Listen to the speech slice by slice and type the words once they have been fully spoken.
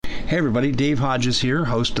Hey everybody, Dave Hodges here,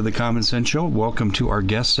 host of the Common Sense Show. Welcome to our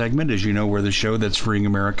guest segment. As you know, we're the show that's freeing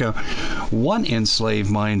America one enslaved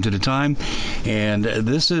mind at a time. And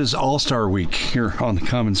this is All-Star Week here on the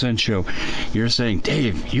Common Sense Show. You're saying,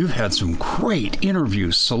 Dave, you've had some great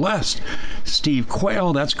interviews. Celeste, Steve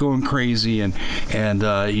Quayle, that's going crazy. And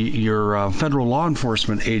your federal law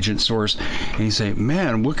enforcement agent source. And you say,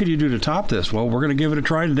 man, what could you do to top this? Well, we're going to give it a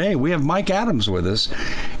try today. We have Mike Adams with us.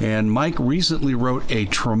 And Mike recently wrote a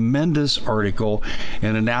tremendous article,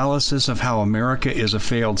 an analysis of how America is a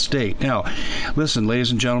failed state. Now, listen,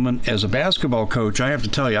 ladies and gentlemen, as a basketball coach, I have to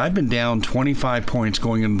tell you, I've been down 25 points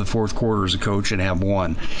going into the fourth quarter as a coach and have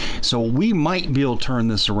won. So we might be able to turn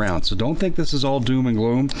this around. So don't think this is all doom and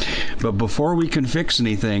gloom. But before we can fix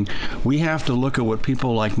anything, we have to look at what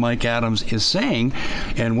people like Mike Adams is saying.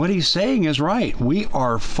 And what he's saying is right. We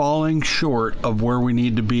are falling short of where we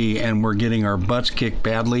need to be, and we're getting our butts kicked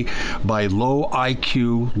badly by low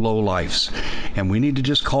IQ, low lifes. And we need to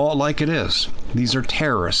just call it like it is. These are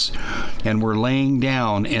terrorists, and we're laying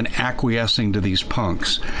down and acquiescing to these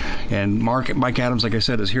punks. And Mike Adams, like I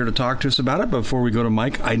said, is here to talk to us about it. But before we go to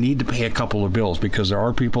Mike, I need to pay a couple of bills because there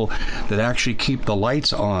are people that actually keep the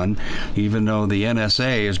lights on, even though the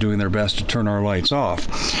NSA is doing their best to turn our lights off.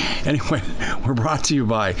 Anyway, we're brought to you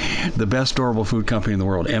by the best durable food company in the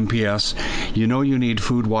world, MPS. You know you need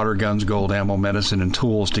food, water, guns, gold, ammo, medicine, and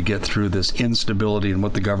tools to get through this instability and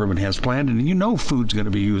what the government has planned. And you know food's going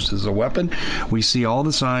to be used as a weapon. We see all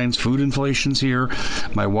the signs. Food inflation's here.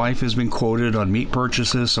 My wife has been quoted on meat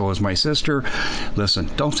purchases, so has my sister.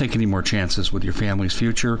 Listen, don't take any more chances with your family's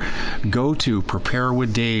future. Go to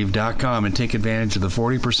preparewithdave.com and take advantage of the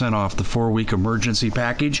 40% off the 4-week emergency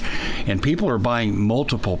package. And people are buying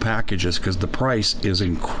multiple packages because the price is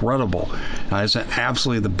incredible. It's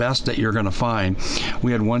absolutely the best that you're going to find.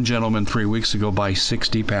 We had one gentleman 3 weeks ago buy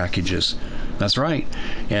 60 packages. That's right.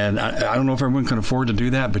 And I don't know if everyone can afford to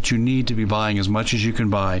do that, but you need to be buying as much as you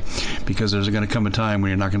can buy because there's going to come a time when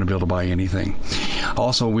you're not going to be able to buy anything.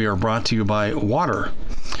 Also, we are brought to you by water.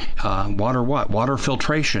 Water what? Water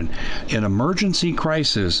filtration. In emergency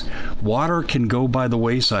crisis, water can go by the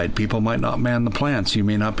wayside. People might not man the plants. You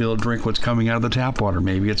may not be able to drink what's coming out of the tap water.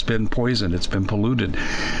 Maybe it's been poisoned. It's been polluted.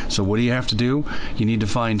 So what do you have to do? You need to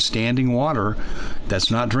find standing water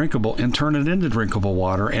that's not drinkable and turn it into drinkable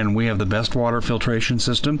water. And we have the best water filtration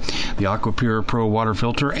system, the AquaPure Pro water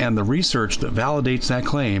filter, and the research that validates that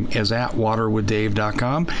claim is at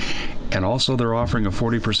waterwithdave.com. And also they're offering a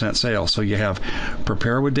 40% sale. So you have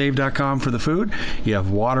preparewithdave.com for the food, you have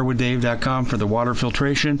waterwithdave.com for the water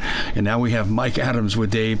filtration, and now we have Mike Adams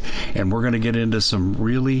with Dave, and we're going to get into some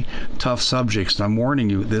really tough subjects. And I'm warning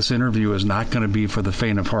you, this interview is not going to be for the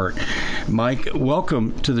faint of heart. Mike,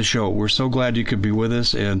 welcome to the show. We're so glad you could be with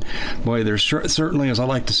us. And boy, there's certainly, as I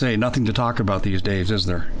like to say, nothing to talk about these days, is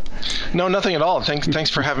there? No, nothing at all. Thanks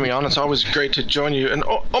for having me on. It's always great to join you. And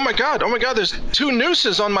oh my God, there's 2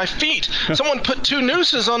 nooses on my feet. Someone put 2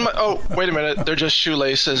 nooses on my... Oh, wait a minute. They're just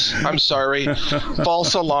shoelaces. I'm sorry.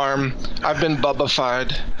 False alarm. I've been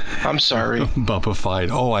bubbified. I'm sorry. Bubbified.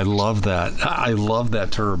 Oh, I love that. I love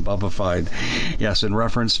that term, bubbified. Yes, in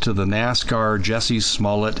reference to the NASCAR Jesse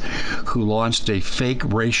Smollett, who launched a fake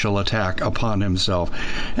racial attack upon himself.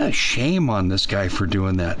 Shame on this guy for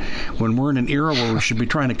doing that. When we're in an era where we should be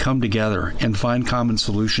trying to come together and find common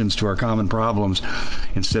solutions to our common problems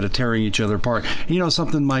instead of tearing each other apart. You know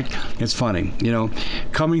something, Mike? It's funny. You know,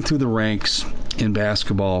 coming through the ranks in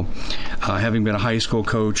basketball, having been a high school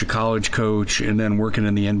coach, a college coach, and then working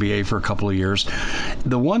in the NBA for a couple of years,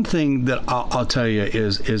 the one thing that I'll tell you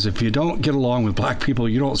is if you don't get along with black people,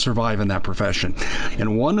 you don't survive in that profession.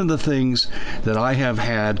 And one of the things that I have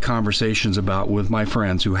had conversations about with my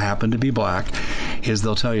friends who happen to be black is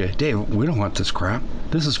they'll tell you, Dave, we don't want this crap.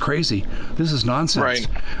 This is crazy. This is nonsense. Right.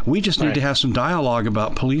 We just need to have some dialogue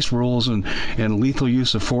about police rules and lethal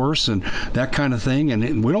use of force and that kind of thing.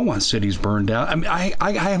 And we don't want cities burned down. I mean,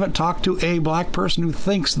 I haven't talked to a black person who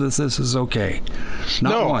thinks this is okay.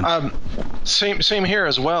 Not one. Same here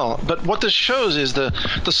as well. But what this shows is the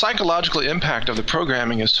psychological impact of the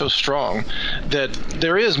programming is so strong that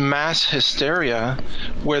there is mass hysteria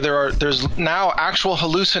where there's now actual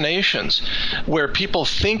hallucinations where people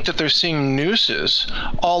think that they're seeing nooses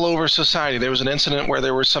all over society. There was an incident where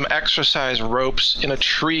there were some exercise ropes in a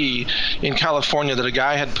tree in California that a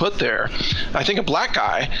guy had put there. I think a black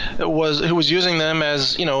guy who was using them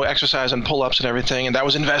as, exercise and pull-ups and everything, and that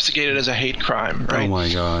was investigated as a hate crime, right? Oh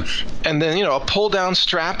my gosh. And then, a pull-down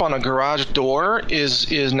strap on a garage door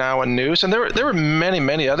is now a noose. And there were many,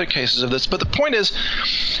 many other cases of this. But the point is,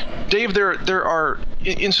 Dave, there are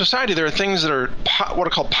in society, there are things that are what are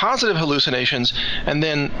called positive hallucinations and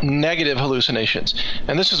then negative hallucinations.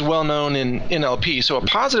 And this is well known in NLP. So a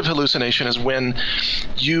positive hallucination is when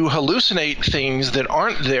you hallucinate things that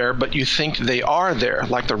aren't there, but you think they are there,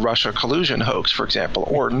 like the Russia collusion hoax, for example,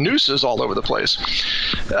 or nooses all over the place.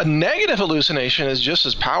 A negative hallucination is just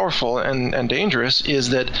as powerful and dangerous, is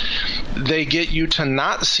that they get you to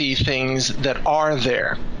not see things that are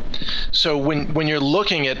there. So when you're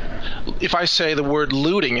looking at, if I say the word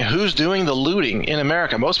looting, who's doing the looting in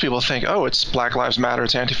America? Most people think, oh, it's Black Lives Matter,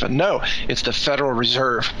 it's Antifa. No, it's the Federal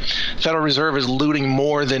Reserve. Federal Reserve is looting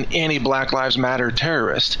more than any Black Lives Matter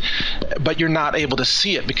terrorist. But you're not able to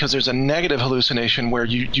see it because there's a negative hallucination where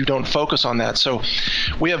you don't focus on that. So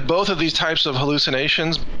we have both of these types of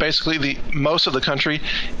hallucinations. Basically, most of the country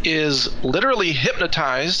is literally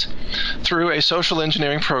hypnotized through a social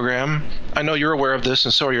engineering program. I know you're aware of this,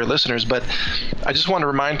 and so are your listeners, but I just want to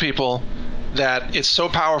remind people that it's so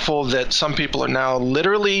powerful that some people are now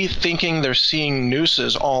literally thinking they're seeing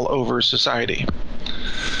nooses all over society.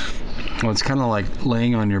 Well, it's kind of like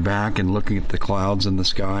laying on your back and looking at the clouds in the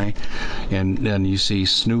sky, and then you see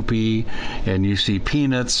Snoopy and you see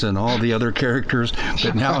Peanuts and all the other characters.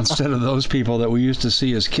 But now instead of those people that we used to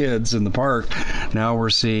see as kids in the park, now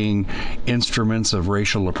we're seeing instruments of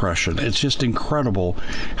racial oppression. It's just incredible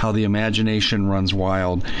how the imagination runs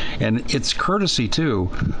wild, and it's courtesy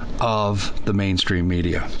too of the mainstream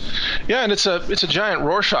media. Yeah, and it's a giant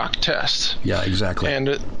Rorschach test. Yeah, exactly.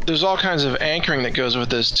 And there's all kinds of anchoring that goes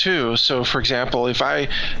with this too. So, for example, if 5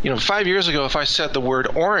 years ago, if I said the word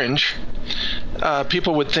orange,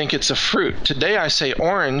 people would think it's a fruit. Today I say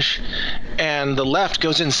orange, and the left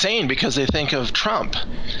goes insane because they think of Trump.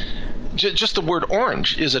 Just the word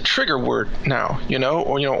orange is a trigger word now,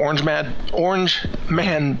 orange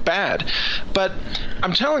man bad. But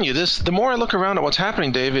I'm telling you this, the more I look around at what's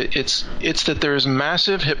happening, Dave, it's that there's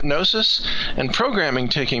massive hypnosis and programming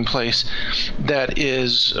taking place that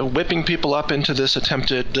is whipping people up into this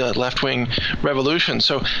attempted left-wing revolution.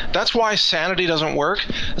 So that's why sanity doesn't work.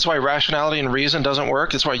 That's why rationality and reason doesn't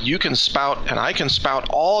work. That's why you can spout and I can spout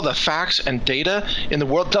all the facts and data in the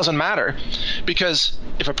world. It doesn't matter, because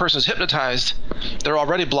if a person is hypnotized, they're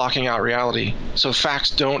already blocking out reality. So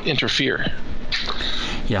facts don't interfere.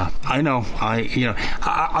 Yeah, I know.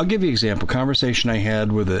 I'll give you an example. Conversation I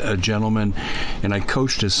had with a gentleman, and I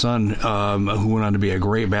coached his son, who went on to be a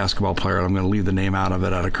great basketball player. I'm going to leave the name out of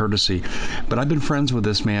it out of courtesy. But I've been friends with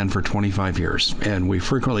this man for 25 years, and we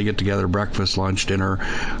frequently get together, breakfast, lunch, dinner,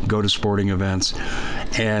 go to sporting events,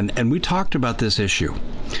 and we talked about this issue.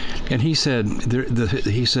 And he said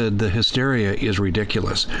the hysteria is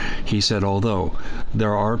ridiculous. He said, although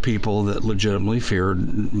there are people that legitimately fear,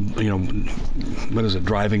 what is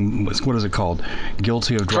it called?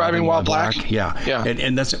 Guilty of driving while black. Yeah.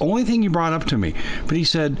 And that's the only thing he brought up to me. But he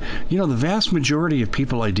said, the vast majority of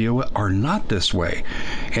people I deal with are not this way.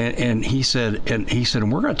 And he said, and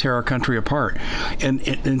we're going to tear our country apart.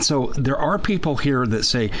 And so there are people here that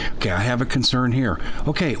say, okay, I have a concern here.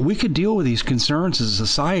 Okay, we could deal with these concerns as a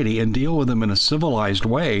society and deal with them in a civilized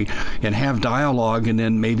way and have dialogue and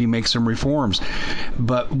then maybe make some reforms.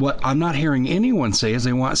 But what I'm not hearing anyone say is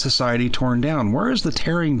they want society torn down. Where is the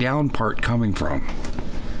tearing down part coming from?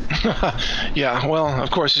 Yeah, well,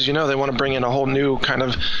 of course, as you know, they want to bring in a whole new kind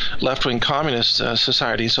of left-wing communist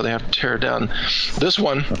society, so they have to tear down this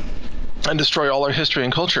one and destroy all our history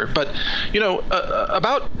and culture. But,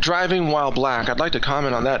 about driving while black, I'd like to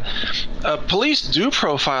comment on that. Police do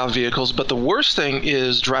profile vehicles, but the worst thing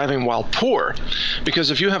is driving while poor.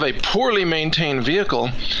 Because if you have a poorly maintained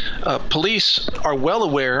vehicle, police are well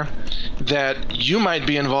aware that you might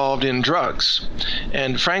be involved in drugs.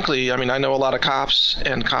 And frankly, I know a lot of cops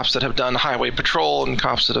and cops that have done highway patrol and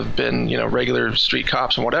cops that have been, regular street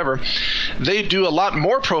cops and whatever. They do a lot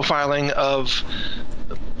more profiling of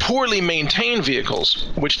poorly maintained vehicles,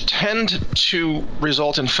 which tend to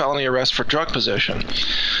result in felony arrest for drug possession.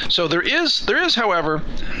 So there is, however,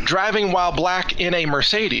 driving while black in a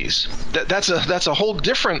Mercedes. That's a whole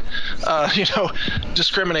different,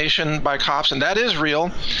 discrimination by cops, and that is real.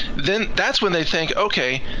 Then that's when they think,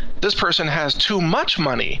 okay, this person has too much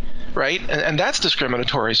money, right? And that's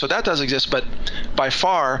discriminatory. So that does exist, but by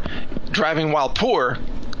far, driving while poor,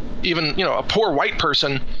 even a poor white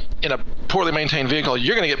person in a poorly maintained vehicle,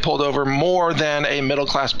 you're going to get pulled over more than a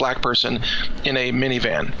middle-class black person in a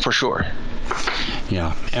minivan, for sure.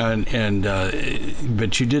 Yeah,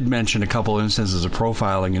 but you did mention a couple instances of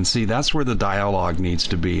profiling, and see, that's where the dialogue needs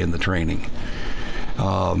to be in the training.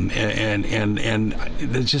 And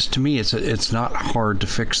it's just, to me, it's not hard to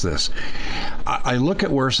fix this. I look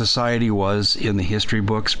at where society was in the history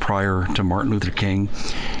books prior to Martin Luther King,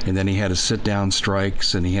 and then he had his sit-down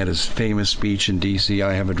strikes, and he had his famous speech in D.C.,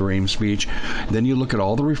 I Have a Dream speech. Then you look at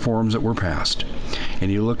all the reforms that were passed,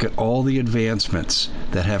 and you look at all the advancements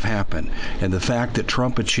that have happened, and the fact that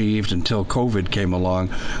Trump achieved, until COVID came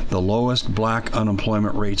along, the lowest black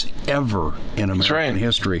unemployment rates ever in American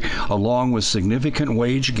history, along with significant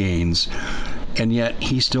wage gains. And yet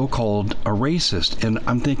he's still called a racist. And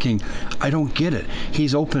I'm thinking, I don't get it.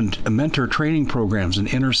 He's opened mentor training programs in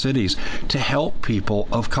inner cities to help people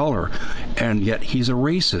of color, and yet he's a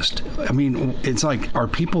racist. I mean, it's like, are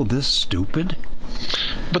people this stupid?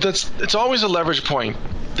 But it's always a leverage point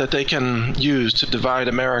that they can use to divide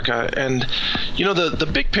America. And, the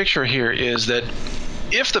big picture here is that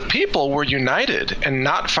if the people were united and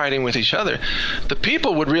not fighting with each other, the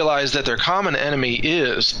people would realize that their common enemy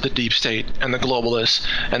is the deep state and the globalists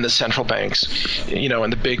and the central banks,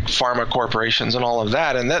 and the big pharma corporations and all of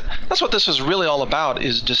that. And that's what this is really all about,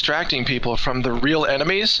 is distracting people from the real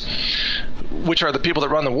enemies, which are the people that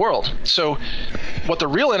run the world. So what the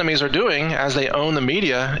real enemies are doing, as they own the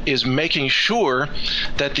media, is making sure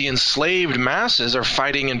that the enslaved masses are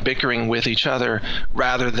fighting and bickering with each other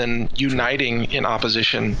rather than uniting in opposition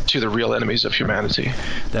to the real enemies of humanity.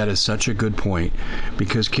 That is such a good point,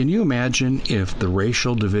 because can you imagine if the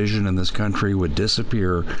racial division in this country would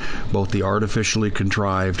disappear, both the artificially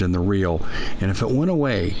contrived and the real, and if it went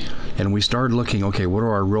away and we started looking, okay, what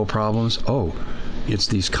are our real problems? Oh, it's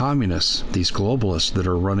these communists, these globalists that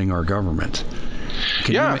are running our government.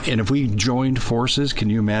 And if we joined forces, can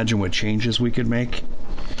you imagine what changes we could make?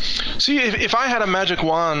 See, if I had a magic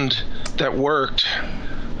wand that worked,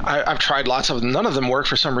 I've tried lots of them. None of them work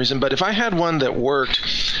for some reason. But if I had one that worked,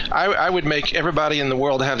 I would make everybody in the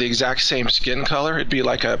world have the exact same skin color. It'd be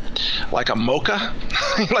like a mocha.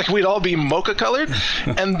 Like we'd all be mocha colored.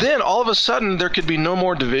 And then all of a sudden there could be no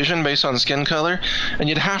more division based on skin color. And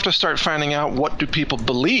you'd have to start finding out, what do people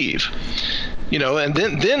believe? And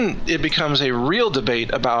then it becomes a real debate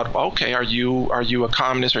about, okay, are you a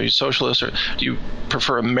communist, are you socialist, or do you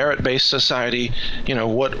prefer a merit-based society?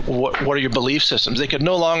 What are your belief systems? They could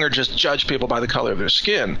no longer just judge people by the color of their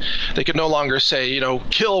skin. They could no longer say,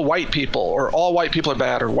 kill white people, or all white people are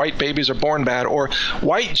bad, or white babies are born bad, or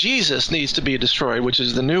white Jesus needs to be destroyed, which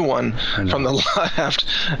is the new one from the left.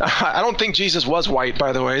 I don't think Jesus was white,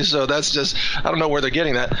 by the way, so that's just, I don't know where they're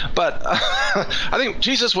getting that. But I think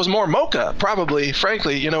Jesus was more mocha, probably,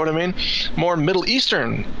 frankly, you know what I mean? More Middle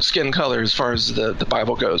Eastern skin color as far as the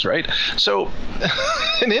Bible goes, right? So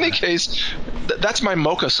in any case, that's my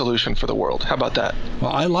mocha solution for the world. How about that?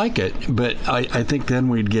 Well, I like it, but I think then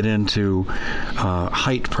we'd get into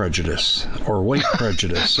height prejudice or weight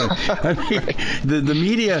prejudice. So, I mean, the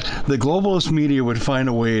media, the globalist media, would find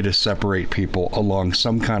a way to separate people along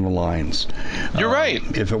some kind of lines. You're right.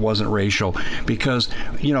 If it wasn't racial. Because,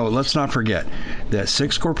 let's not forget that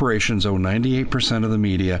 6 corporations own 98% of the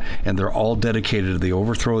media, and they're all dedicated to the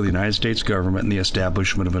overthrow of the United States government and the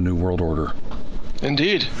establishment of a new world order.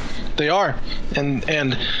 Indeed, they are, and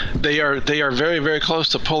they are very, very close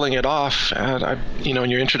to pulling it off. And in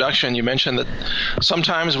your introduction, you mentioned that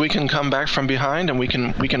sometimes we can come back from behind and we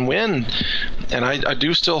can win, and I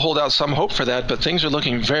do still hold out some hope for that. But things are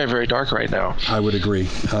looking very, very dark right now. I would agree.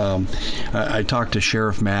 I talked to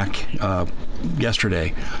Sheriff Mack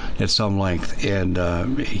yesterday at some length,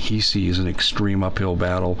 and he sees an extreme uphill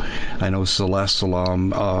battle. I know Celeste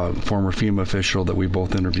Salam, former FEMA official that we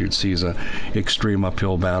both interviewed, sees a extreme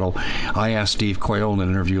uphill battle. I asked Steve Quayle in an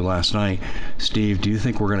interview last night, Steve, do you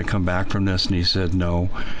think we're going to come back from this? And he said no.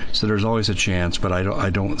 So there's always a chance, but I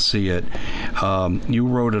don't see it. You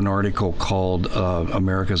wrote an article called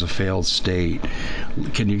America's a Failed State.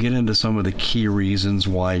 Can you get into some of the key reasons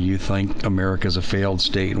why you think America's a failed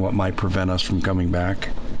state and what might prevent us from coming back?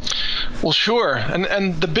 Well, sure.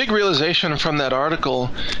 And the big realization from that article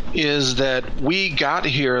is that we got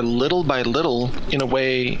here little by little, in a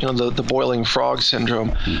way, the boiling frog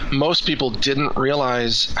syndrome. Most people didn't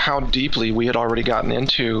realize how deeply we had already gotten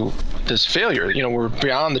into this failure. We're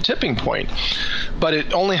beyond the tipping point. But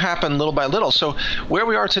it only happened little by little. So where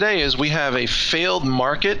we are today is we have a failed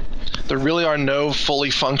market. There really are no fully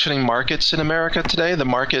functioning markets in America today. The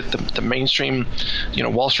market, the mainstream,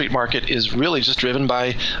 Wall Street market, is really just driven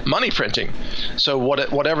by money printing. printing. So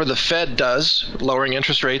whatever the Fed does, lowering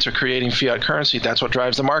interest rates or creating fiat currency, that's what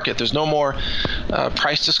drives the market. There's no more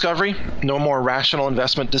price discovery, no more rational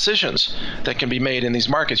investment decisions that can be made in these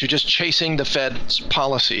markets. You're just chasing the Fed's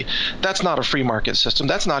policy. That's not a free market system.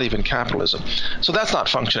 That's not even capitalism. So that's not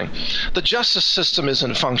functioning. The justice system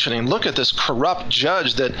isn't functioning. Look at this corrupt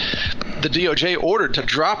judge that the DOJ ordered to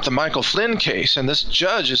drop the Michael Flynn case, and this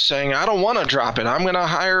judge is saying, I don't want to drop it. I'm going to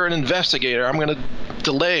hire an investigator. I'm going to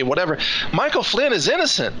delay, whatever. Michael Flynn is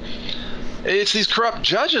innocent. It's these corrupt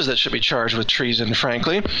judges that should be charged with treason,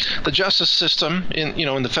 frankly. The justice system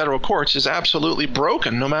in the federal courts is absolutely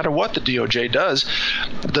broken, no matter what the DOJ does.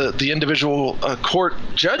 The individual court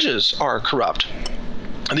judges are corrupt.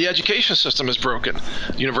 The education system is broken.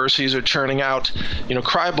 Universities are churning out,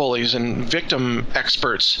 cry bullies and victim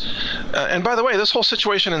experts. And by the way, this whole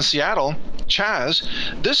situation in Seattle, Chaz,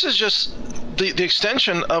 this is just the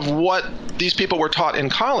extension of what these people were taught in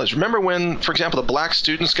college. Remember when, for example, the black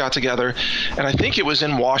students got together, and I think it was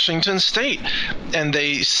in Washington State, and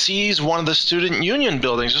they seized one of the student union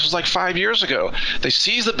buildings. This was like 5 years ago. They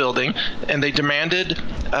seized the building, and they demanded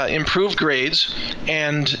improved grades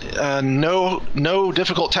and no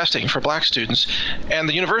difficult testing for black students, and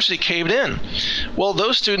the university caved in. Well,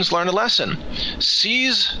 those students learned a lesson.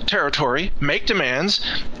 Seize territory, make demands,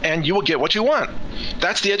 and you will get what you want.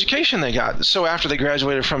 That's the education they got. So after they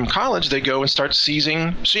graduated from college, they go and start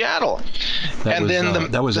seizing Seattle.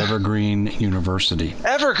 That was Evergreen University.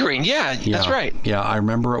 Evergreen, yeah, that's right. Yeah, I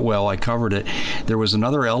remember it well. I covered it. There was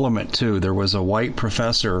another element, too. There was a white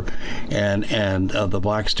professor, and the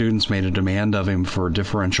black students made a demand of him for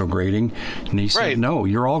differential grading. And he said, no,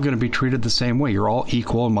 you're all going to be treated the same way. You're all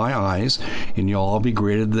equal in my eyes, and you'll all be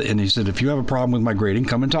graded. And he said, if you have a problem with my grading,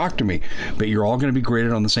 come and talk to me. But you're all going to be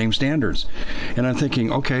graded on the same standards. And I'm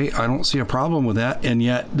thinking, okay, I don't see a problem with that. And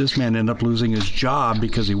yet this man ended up losing his job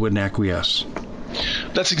because he wouldn't acquiesce.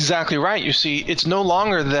 That's exactly right. You see, it's no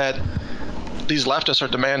longer that these leftists are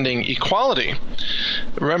demanding equality.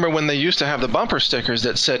 Remember when they used to have the bumper stickers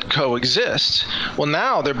that said coexist? Well,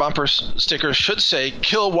 now their bumper stickers should say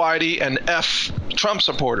kill Whitey and F Trump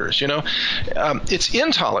supporters. It's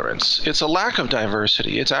intolerance. It's a lack of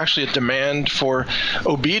diversity. It's actually a demand for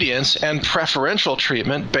obedience and preferential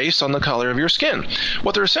treatment based on the color of your skin.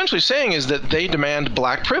 What they're essentially saying is that they demand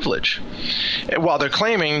black privilege, while they're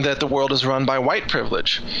claiming that the world is run by white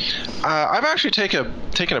privilege. I've actually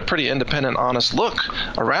taken a pretty independent, honest look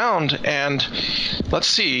around, and let's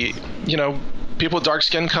see, people with dark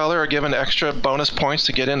skin color are given extra bonus points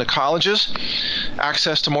to get into colleges,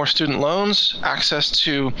 access to more student loans, access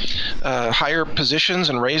to higher positions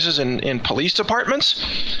and raises in police departments.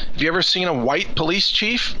 Have you ever seen a white police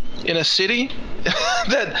chief in a city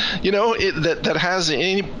that has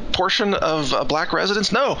any portion of black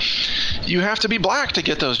residents? No. You have to be black to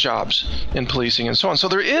get those jobs in policing and so on. So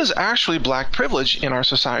there is actually black privilege in our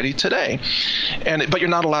society today, but you're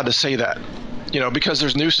not allowed to say that. Because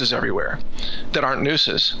there's nooses everywhere that aren't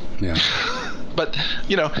nooses. Yeah. But,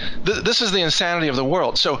 this is the insanity of the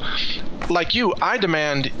world. So, like you, I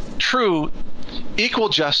demand true equal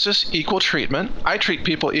justice, equal treatment. I treat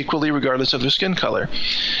people equally regardless of their skin color.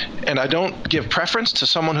 And I don't give preference to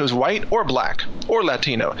someone who's white or black or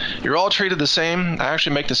Latino. You're all treated the same. I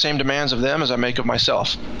actually make the same demands of them as I make of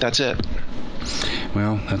myself. That's it.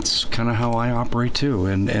 Well, that's kind of how I operate too,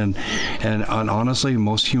 and honestly,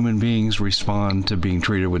 most human beings respond to being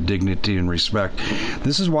treated with dignity and respect.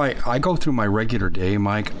 This is why I go through my regular day,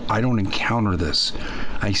 Mike. I don't encounter this.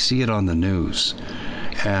 I see it on the news,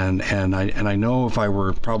 and I know if I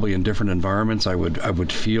were probably in different environments, I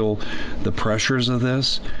would feel the pressures of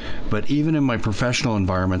this. But even in my professional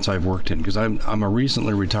environments I've worked in, because I'm a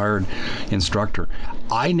recently retired instructor,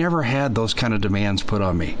 I never had those kind of demands put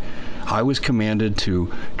on me. I was commanded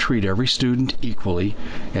to treat every student equally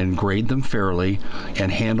and grade them fairly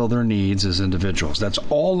and handle their needs as individuals. That's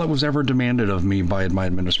all that was ever demanded of me by my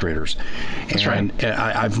administrators. That's right.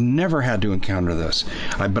 I've never had to encounter this.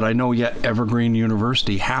 But I know yet Evergreen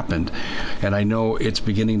University happened, and I know it's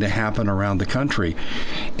beginning to happen around the country.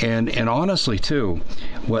 And honestly, too,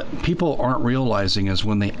 what people aren't realizing is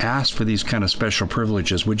when they ask for these kind of special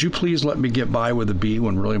privileges, would you please let me get by with a B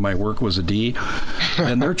when really my work was a D?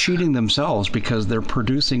 And they're cheating themselves because they're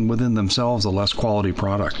producing within themselves a less quality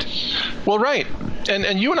product. Well, right.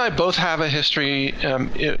 And you and I both have a history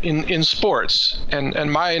in sports.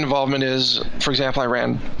 And my involvement is, for example, I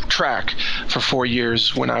ran track for 4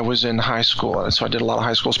 years when I was in high school. And so I did a lot of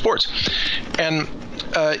high school sports. And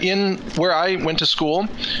In where I went to school,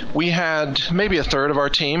 we had maybe a third of our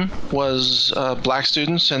team was black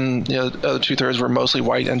students, and the other 2/3 were mostly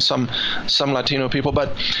white and some Latino people.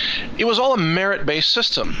 But it was all a merit-based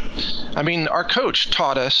system. I mean, our coach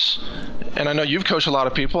taught us, and I know you've coached a lot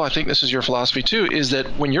of people, I think this is your philosophy too, is that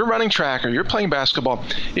when you're running track or you're playing basketball,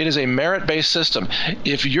 it is a merit-based system.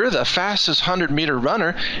 If you're the fastest 100-meter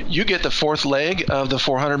runner, you get the fourth leg of the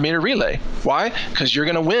 400-meter relay. Why? Because you're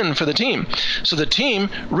going to win for the team. So the team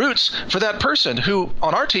roots for that person who,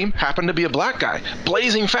 on our team, happened to be a black guy,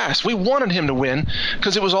 blazing fast. We wanted him to win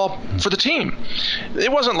because it was all for the team.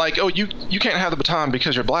 It wasn't like, oh, you can't have the baton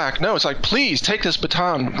because you're black. No, it's like, please take this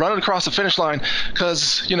baton, run it across the finish line,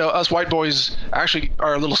 because, us white boys actually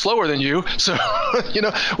are a little slower than you. So,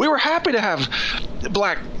 we were happy to have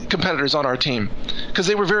black competitors on our team because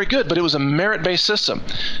they were very good, but it was a merit-based system.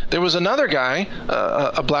 There was another guy,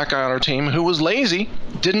 a black guy on our team, who was lazy,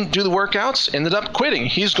 didn't do the workouts, ended up quitting.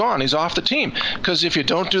 He's gone. He's off the team. Because if you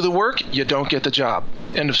don't do the work, you don't get the job.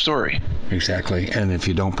 End of story. Exactly. And if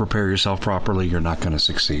you don't prepare yourself properly, you're not going to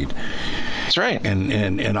succeed. That's right.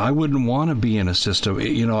 And I wouldn't want to be in a system.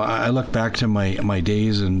 I look back to my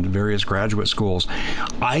days in various graduate schools.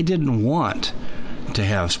 I didn't want to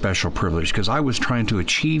have special privilege because I was trying to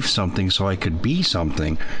achieve something so I could be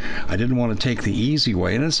something. I didn't want to take the easy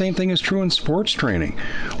way. And the same thing is true in sports training.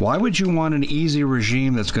 Why would you want an easy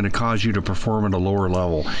regime that's going to cause you to perform at a lower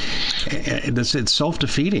level? It's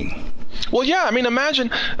self-defeating. Well, yeah. I mean, imagine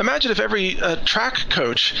if every track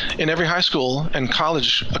coach in every high school and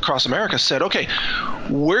college across America said, okay,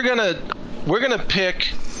 we're gonna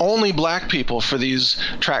pick only black people for these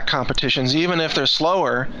track competitions, even if they're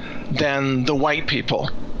slower than the white people.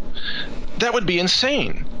 That would be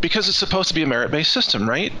insane because it's supposed to be a merit-based system,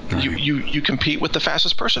 right? You compete with the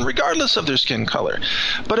fastest person regardless of their skin color.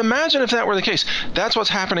 But imagine if that were the case. That's what's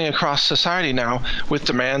happening across society now with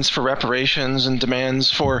demands for reparations and demands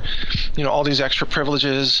for, all these extra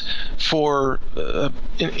privileges for,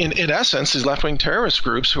 in essence, these left-wing terrorist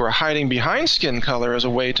groups who are hiding behind skin color as a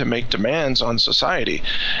way to make demands on society.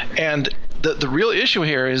 And the real issue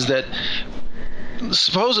here is that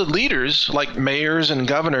supposed leaders like mayors and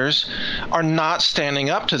governors are not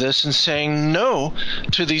standing up to this and saying no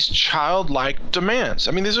to these childlike demands.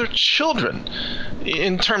 I mean, these are children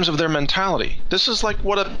in terms of their mentality. This is like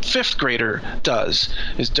what a fifth grader does,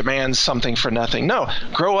 is demands something for nothing. No,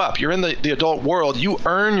 grow up. You're in the adult world. You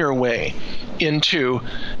earn your way into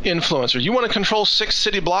influencer. You want to control 6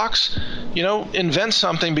 city blocks? Invent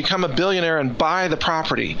something, become a billionaire, and buy the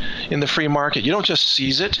property in the free market. You don't just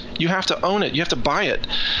seize it. You have to own it. You have to buy it.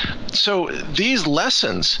 So these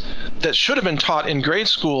lessons that should have been taught in grade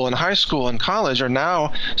school and high school and college are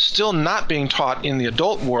now still not being taught in the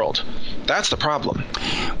adult world. That's the problem.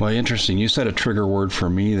 Well, interesting. You said a trigger word for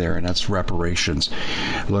me there, and that's reparations.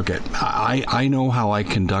 Look, I know how I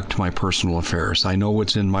conduct my personal affairs. I know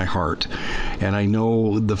what's in my heart, and I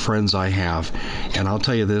know the friends I have. And I'll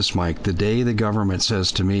tell you this, Mike, the day the government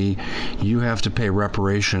says to me, you have to pay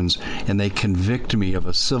reparations, and they convict me of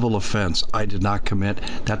a civil offense I did not commit,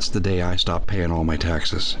 that's the day I stop paying all my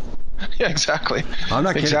taxes. Yeah, exactly. I'm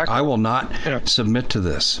not kidding. I will not submit to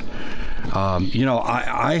this.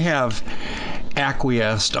 I have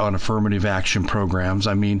acquiesced on affirmative action programs.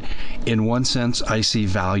 I mean, in one sense, I see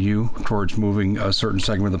value towards moving a certain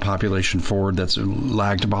segment of the population forward that's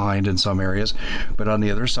lagged behind in some areas. But on the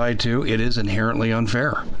other side, too, it is inherently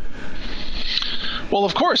unfair. Well,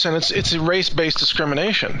 of course, and it's a race-based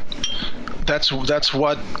discrimination. That's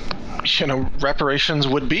what reparations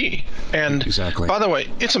would be. And exactly. By the way,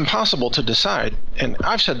 it's impossible to decide. And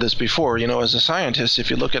I've said this before, as a scientist, if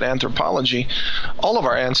you look at anthropology, all of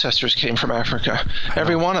our ancestors came from Africa.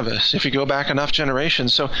 Every one of us, if you go back enough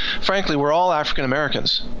generations. So frankly, we're all African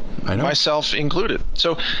Americans, myself included.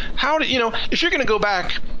 So how do if you're going to go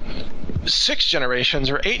back 6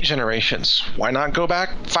 generations or 8 generations, why not go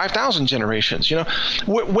back 5,000 generations?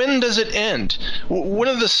 When does it end? When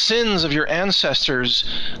are the sins of your ancestors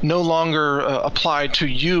no longer apply to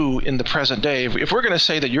you in the present day? If we're going to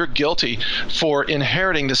say that you're guilty for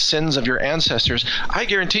inheriting the sins of your ancestors, I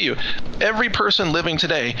guarantee you, every person living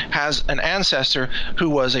today has an ancestor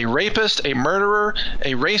who was a rapist, a murderer,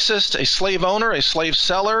 a racist, a slave owner, a slave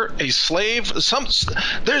seller, a slave.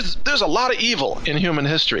 There's a lot of evil in human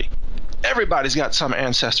history. Everybody's got some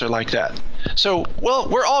ancestor like that. So,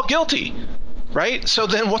 we're all guilty, right? So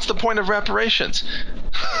then what's the point of reparations?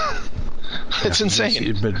 It's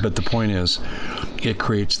insane. But the point is, it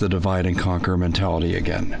creates the divide and conquer mentality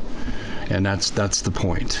again. And that's the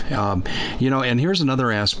point. And here's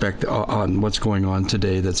another aspect on what's going on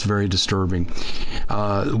today that's very disturbing.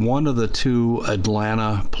 One of the two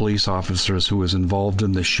Atlanta police officers who was involved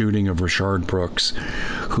in the shooting of Rashard Brooks,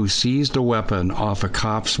 who seized a weapon off a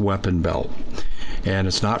cop's weapon belt. And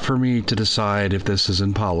it's not for me to decide if this is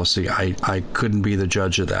in policy. I couldn't be the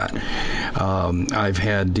judge of that. I've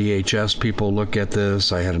had DHS people look at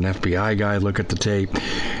this. I had an FBI guy look at the tape.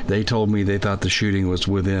 They told me they thought the shooting was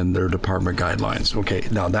within their department guidelines. Okay,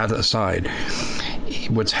 now that aside,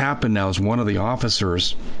 what's happened now is one of the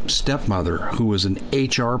officers' stepmother, who was an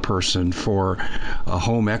HR person for a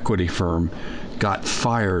home equity firm, got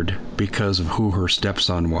fired because of who her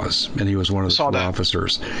stepson was, and he was one of the two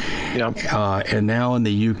officers. Yeah. And now in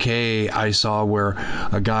the UK, I saw where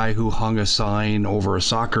a guy who hung a sign over a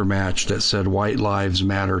soccer match that said "White Lives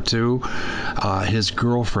Matter too," his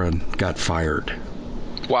girlfriend got fired.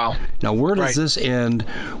 Wow. Now, where does this end,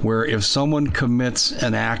 where if someone commits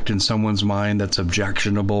an act in someone's mind that's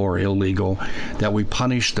objectionable or illegal, that we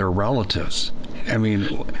punish their relatives? I mean,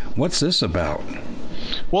 what's this about?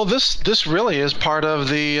 Well, this really is part of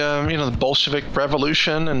the the Bolshevik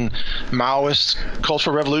Revolution and Maoist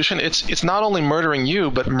Cultural Revolution. It's not only murdering you,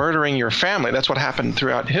 but murdering your family. That's what happened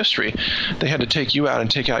throughout history. They had to take you out and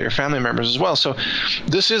take out your family members as well. So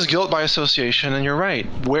this is guilt by association, and you're right.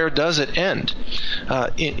 Where does it end?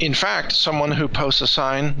 In fact, someone who posts a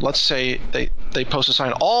sign, let's say they post a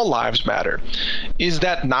sign, "All lives matter," is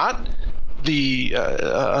that not the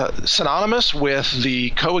synonymous with the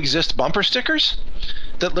coexist bumper stickers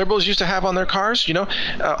that liberals used to have on their cars?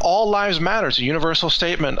 All lives matter. It's a universal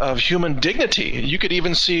statement of human dignity. You could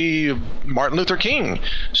even see Martin Luther King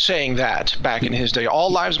saying that back in his day.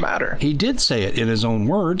 All lives matter. He did say it in his own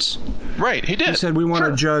words. Right, he did. He said we want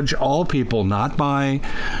to judge all people not by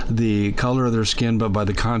the color of their skin, but by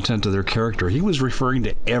the content of their character. He was referring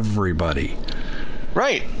to everybody.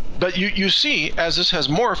 Right. But you see, as this has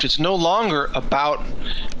morphed, it's no longer about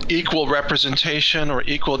equal representation or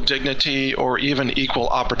equal dignity or even equal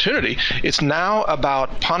opportunity. It's now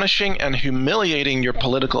about punishing and humiliating your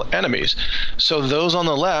political enemies. So those on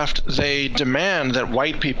the left, they demand that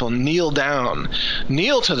white people kneel down,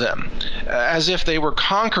 kneel to them, as if they were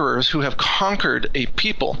conquerors who have conquered a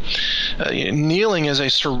people. Kneeling is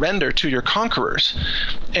a surrender to your conquerors.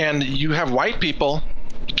 And you have white people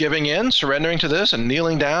giving in, surrendering to this, and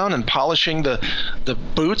kneeling down and polishing the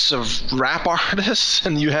boots of rap artists,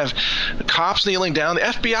 and you have cops kneeling down, the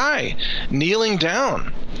FBI kneeling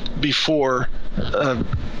down before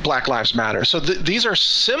Black Lives Matter. So these are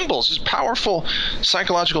symbols, these powerful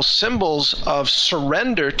psychological symbols of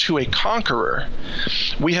surrender to a conqueror.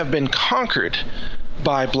 We have been conquered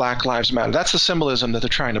by Black Lives Matter. That's the symbolism that they're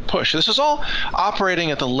trying to push. This is all operating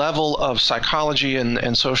at the level of psychology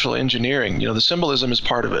and social engineering. The symbolism is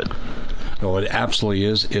part of it. Oh, it absolutely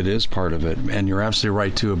is. It is part of it. And you're absolutely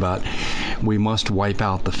right, too, about we must wipe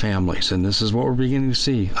out the families. And this is what we're beginning to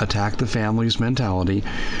see. Attack the families mentality.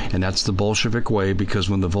 And that's the Bolshevik way, because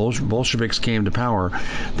when the Bolsheviks came to power,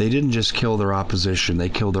 they didn't just kill their opposition. They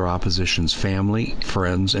killed their opposition's family,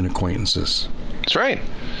 friends, and acquaintances. That's right.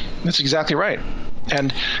 That's exactly right.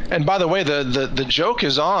 And by the way, the joke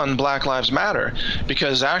is on Black Lives Matter,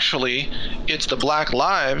 because actually it's the Black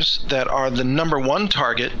lives that are the number one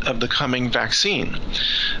target of the coming vaccine.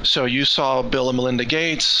 So you saw Bill and Melinda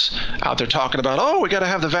Gates out there talking about, we got to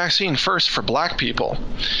have the vaccine first for Black people.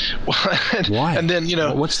 Why? And then,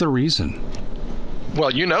 what's the reason?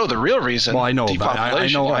 Well, the real reason. Well, I know,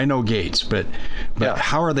 I know Gates, but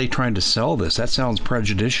how are they trying to sell this? That sounds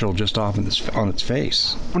prejudicial just on its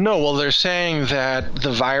face. No, well, they're saying that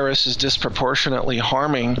the virus is disproportionately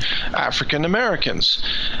harming African Americans,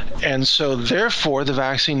 and so therefore the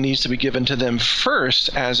vaccine needs to be given to them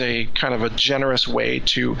first as a kind of a generous way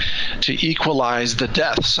to equalize the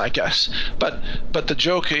deaths, I guess. But the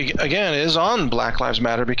joke again is on Black Lives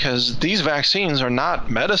Matter, because these vaccines are not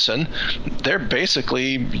medicine; they're basically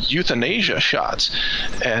euthanasia shots,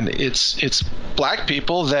 and it's Black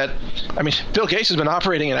people that, Bill Gates has been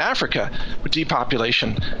operating in Africa with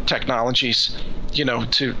depopulation technologies,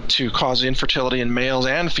 to cause infertility in males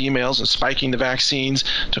and females, and spiking the vaccines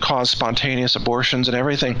to cause spontaneous abortions and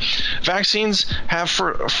everything. Vaccines have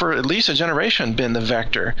for at least a generation been the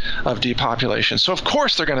vector of depopulation. So of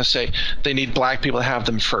course they're going to say they need Black people to have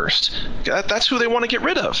them first. That's who they want to get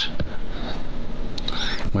rid of.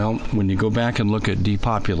 Well, when you go back and look at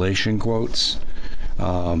depopulation quotes,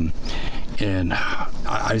 and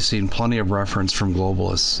I've seen plenty of reference from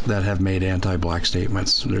globalists that have made anti-Black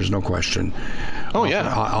statements. There's no question. Oh, often,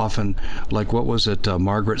 yeah. Often, like what was it,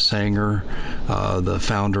 Margaret Sanger, the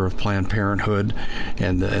founder of Planned Parenthood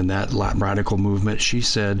and that radical movement, she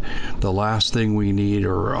said the last thing we need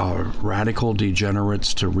are radical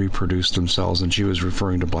degenerates to reproduce themselves, and she was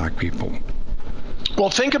referring to black people. Well,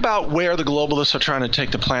 think about where the globalists are trying to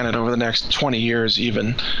take the planet over the next 20 years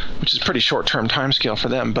even, which is a pretty short-term timescale for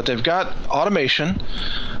them. But they've got automation.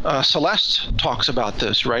 Celeste talks about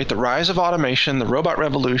this, right? The rise of automation, the robot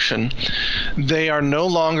revolution. They are no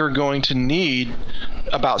longer going to need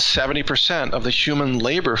about 70% of the human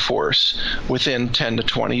labor force within 10 to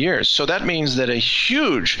 20 years. So that means that a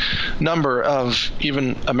huge number of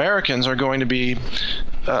even Americans are going to be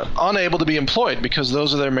unable to be employed because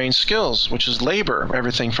those are their main skills, which is labor,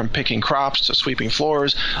 everything from picking crops to sweeping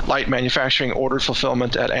floors, light manufacturing, order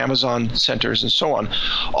fulfillment at Amazon centers, and so on.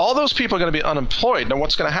 All those people are going to be unemployed. Now,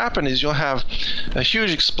 what's going to happen is you'll have a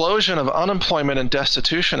huge explosion of unemployment and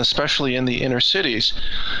destitution, especially in the inner cities.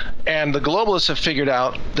 And the globalists have figured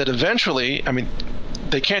out that eventually,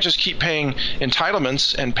 they can't just keep paying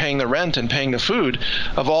entitlements and paying the rent and paying the food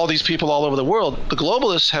of all these people all over the world. The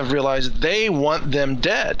globalists have realized they want them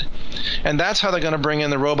dead. And that's how they're going to bring in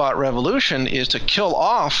the robot revolution, is to kill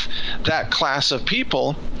off that class of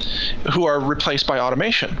people who are replaced by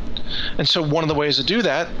automation. And so one of the ways to do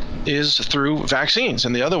that is through vaccines.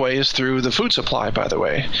 And the other way is through the food supply, by the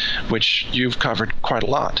way, which you've covered quite a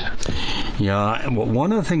lot. Yeah.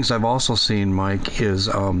 One of the things I've also seen, Mike, is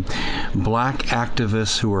black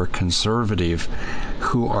activists who are conservative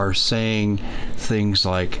who are saying things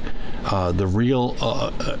like the real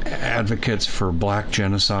advocates for black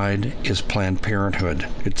genocide is Planned Parenthood.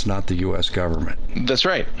 It's not the U.S. government. That's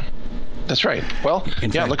right. That's right. Well,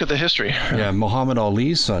 In fact, look at the history. Yeah, Muhammad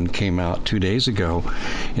Ali's son came out 2 days ago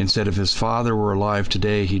and said if his father were alive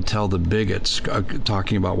today, he'd tell the bigots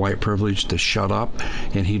talking about white privilege to shut up,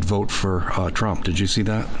 and he'd vote for Trump. Did you see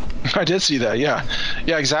that? I did see that, yeah.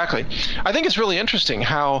 Yeah, exactly. I think it's really interesting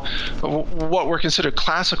how what were considered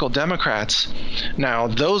classical Democrats now,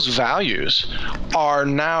 those values are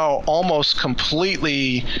now almost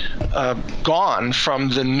completely gone from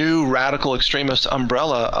the new radical extremist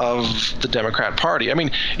umbrella of the Democrat Party.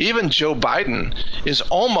 Even Joe Biden is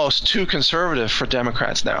almost too conservative for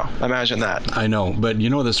Democrats now. Imagine that. I know, but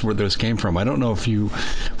you know where this came from. I don't know if you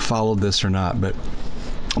followed this or not, but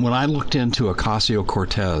when I looked into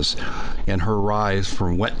Ocasio-Cortez and her rise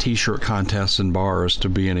from wet T-shirt contests in bars to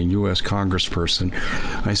being a U.S. congressperson,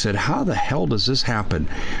 I said, how the hell does this happen?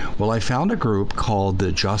 Well, I found a group called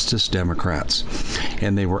the Justice Democrats,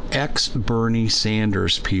 and they were ex-Bernie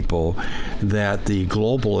Sanders people that the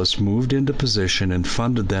globalists moved into position and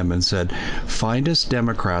funded them and said, find us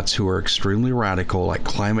Democrats who are extremely radical, like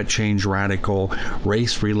climate change radical,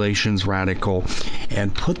 race relations radical,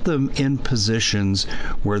 and put them in positions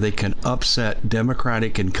where they can upset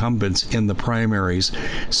Democratic incumbents in the primaries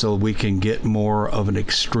so we can get more of an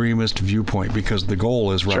extremist viewpoint, because the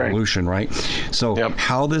goal is revolution, right? So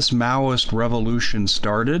how this Maoist revolution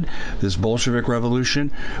started, this Bolshevik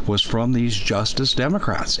revolution, was from these Justice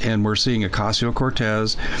Democrats. And we're seeing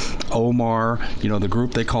Ocasio-Cortez, Omar, the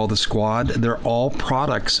group they call the Squad, they're all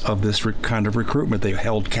products of this kind of recruitment. They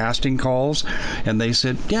held casting calls and they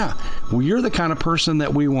said, well, you're the kind of person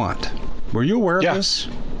that we want. Were you aware of this?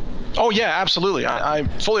 Oh, yeah, absolutely. I'm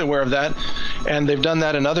fully aware of that. And they've done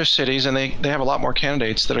that in other cities, and they have a lot more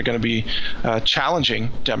candidates that are going to be challenging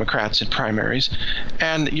Democrats in primaries.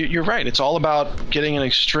 And you're right. It's all about getting an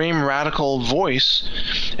extreme radical voice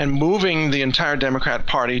and moving the entire Democrat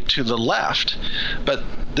Party to the left. But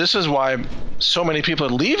this is why so many people are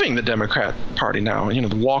leaving the Democrat Party now,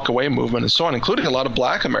 the walk-away movement and so on, including a lot of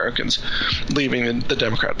black Americans leaving the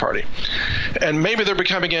Democrat Party. And maybe they're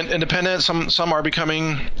becoming independent. Some are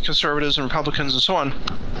becoming conservatives and Republicans and so on.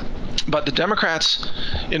 But the Democrats,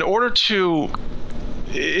 in order to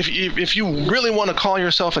if you really want to call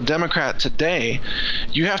yourself a Democrat today,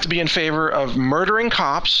 you have to be in favor of murdering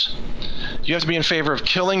cops. You have to be in favor of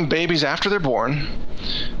killing babies after they're born.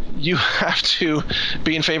 You have to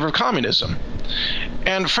be in favor of communism.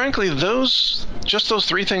 And frankly, those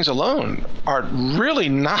three things alone are really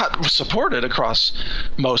not supported across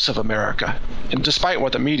most of America, and despite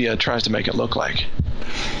what the media tries to make it look like.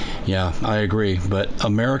 Yeah, I agree. But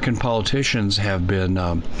American politicians have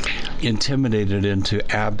been intimidated into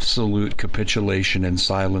absolute capitulation and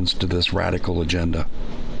silence to this radical agenda.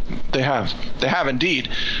 They have indeed.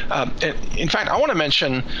 In fact, I want to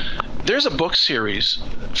mention there's a book series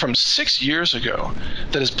from 6 years ago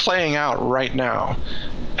that is playing out right now.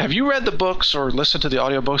 Have you read the books or listened to the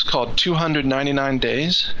audiobooks called 299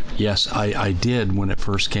 Days? Yes, I did when it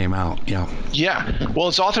first came out. Yeah. Yeah. Well,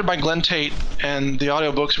 it's authored by Glenn Tate, and the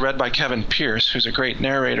audiobook's read by Kevin Pierce, who's a great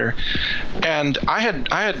narrator. And I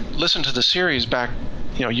had listened to the series back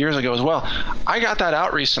years ago as well. I got that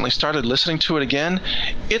out recently, started listening to it again.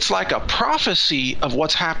 It's like a prophecy of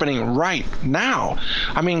what's happening right now.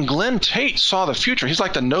 I mean, Glenn Tate saw the future. He's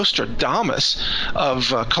like the Nostradamus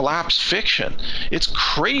of collapse fiction. It's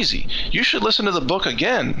crazy. You should listen to the book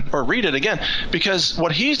again or read it again, because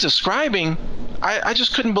what he's describing, I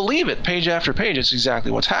just couldn't believe it. Page after page, it's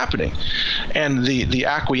exactly what's happening. And the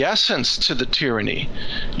acquiescence to the tyranny,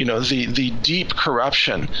 the deep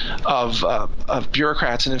corruption of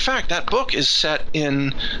bureaucrats. And in fact, that book is set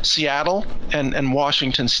in Seattle and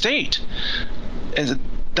Washington State. And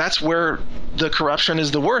that's where the corruption is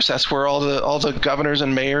the worst. That's where all the governors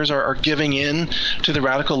and mayors are giving in to the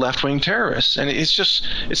radical left-wing terrorists. And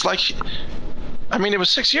it's like, I mean, it was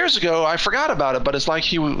 6 years ago. I forgot about it, but it's like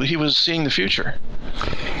he was seeing the future.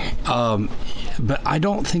 But I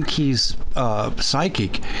don't think he's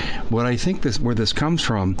psychic. What I think where this comes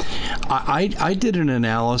from, I did an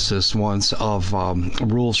analysis once of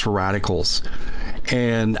rules for radicals.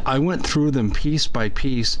 And I went through them piece by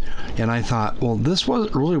piece, and I thought, well, this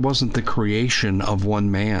really wasn't the creation of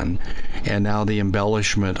one man, and now the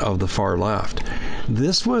embellishment of the far left.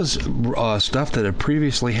 This was stuff that had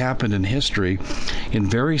previously happened in history, in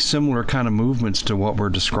very similar kind of movements to what we're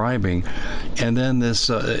describing, and then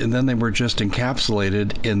they were just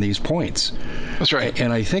encapsulated in these points. That's right.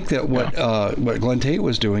 And I think that what Glenn Tate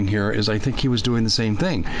was doing here is, I think he was doing the same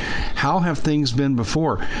thing. How have things been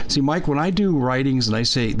before? See, Mike, when I do writings and I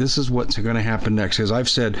say this is what's going to happen next, because I've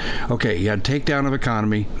said, okay, you had takedown of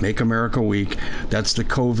economy, make America weak. That's the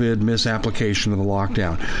COVID misapplication of the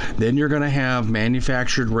lockdown. Then you're going to have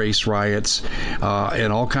manufactured race riots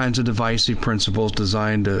and all kinds of divisive principles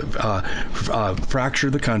designed to fracture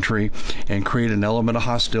the country and create an element of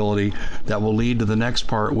hostility that will lead to the next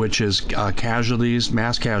part, which is casualties,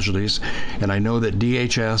 mass casualties. And I know that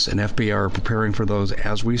DHS and FBI are preparing for those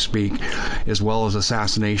as we speak, as well as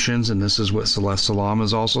assassinations. And this is what Celeste Salam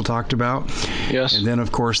has also talked about. Yes. And then,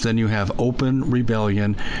 of course, then you have open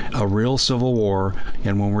rebellion, a real civil war.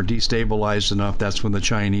 And when we're destabilized enough, that's when the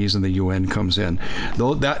Chinese and the UN comes in.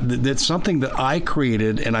 Though that's something that I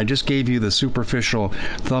created, and I just gave you the superficial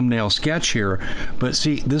thumbnail sketch here. But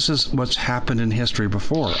see, this is what's happened in history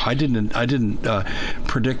before. I didn't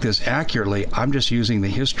predict this accurately. I'm just using the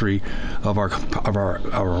history of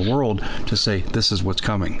our world to say this is what's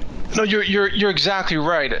coming. No, you're exactly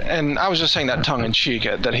right, and I was just saying that tongue in cheek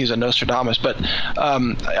that he's a Nostradamus. But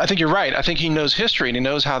I think you're right. I think he knows history and he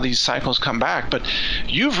knows how these cycles come back. But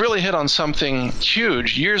you've really hit on something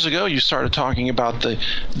huge. Years ago, you started talking about the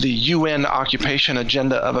UN occupation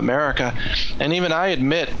agenda of America, and even I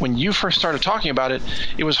admit, when you first started talking about it,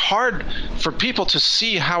 it was hard for people to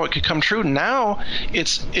see how it could come true. Now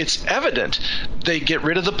it's evident. They get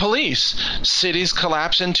rid of the police. Cities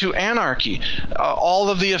collapse into anarchy. All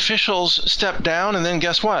of the officials step down, and then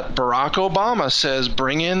guess what? Barack Obama says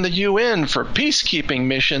bring in the UN for peacekeeping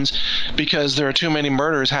missions because there are too many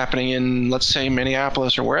murders happening in, let's say,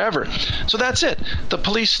 Minneapolis or wherever. So that's it. The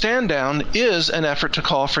police stand down is an effort to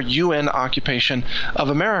call for UN occupation of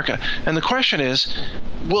America. And the question is,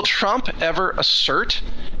 will Trump ever assert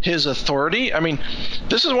his authority? I mean,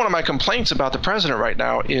 this is one of my complaints about the president right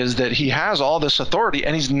now, is that he has all this authority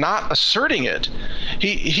and he's not asserting it.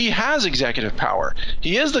 He has executive power.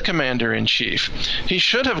 He is the commander-in-chief. He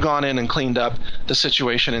should have gone in and cleaned up the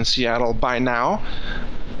situation in Seattle by now.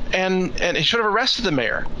 And he should have arrested the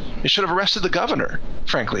mayor. He should have arrested the governor,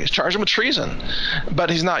 frankly. Charged him with treason. But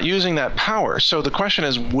he's not using that power. So the question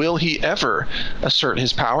is, will he ever assert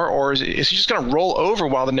his power, or is he just going to roll over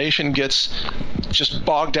while the nation gets just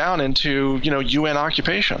bogged down into, UN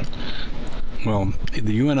occupation? Well,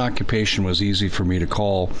 the UN occupation was easy for me to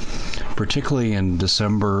call, particularly in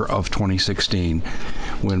December of 2016,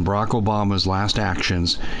 when Barack Obama's last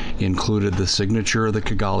actions included the signature of the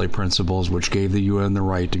Kigali Principles, which gave the UN the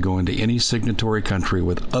right to go into any signatory country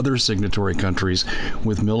with other signatory countries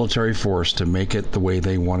with military force to make it the way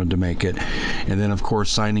they wanted to make it. And then, of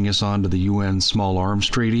course, signing us on to the UN Small Arms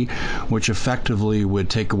Treaty, which effectively would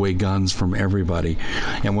take away guns from everybody.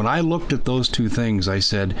 And when I looked at those two things, I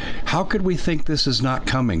said, how could we think think this is not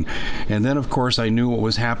coming. And then, of course, I knew what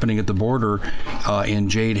was happening at the border in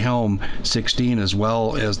Jade Helm 16, as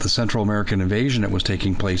well as the Central American invasion that was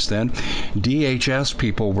taking place then. DHS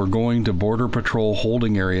people were going to Border Patrol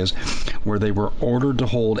holding areas where they were ordered to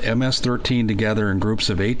hold MS-13 together in groups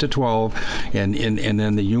of 8 to 12, and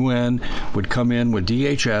then the UN would come in with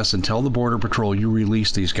DHS and tell the Border Patrol, you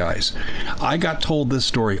release these guys. I got told this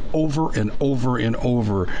story over and over and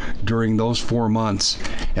over during those 4 months,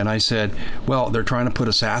 and I said, well, they're trying to put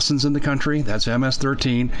assassins in the country. That's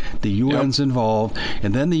MS-13. The UN's involved.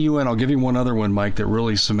 And then the UN, I'll give you one other one, Mike, that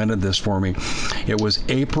really cemented this for me. It was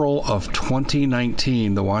April of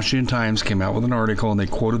 2019. The Washington Times came out with an article, and they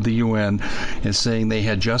quoted the UN as saying they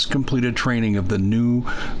had just completed training of the new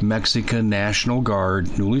Mexican National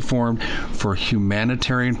Guard, newly formed, for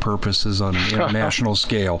humanitarian purposes on an international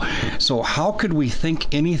scale. So how could we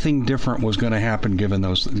think anything different was going to happen given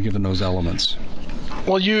those elements?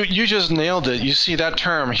 Well, you just nailed it. You see that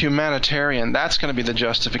term, humanitarian, that's going to be the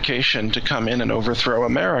justification to come in and overthrow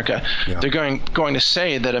America. Yeah. They're going to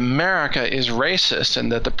say that America is racist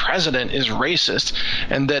and that the president is racist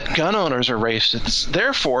and that gun owners are racist.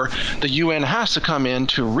 Therefore, the UN has to come in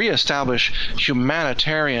to reestablish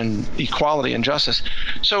humanitarian equality and justice.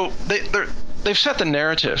 So they've set the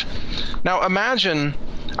narrative. Now imagine,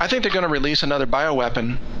 I think they're going to release another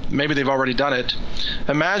bioweapon. Maybe they've already done it.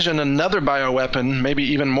 Imagine another bioweapon, maybe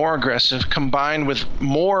even more aggressive, combined with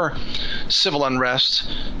more civil unrest,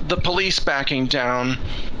 the police backing down,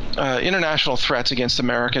 international threats against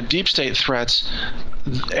America, deep state threats,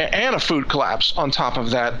 and a food collapse on top of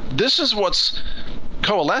that. This is what's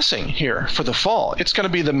coalescing here for the fall. It's going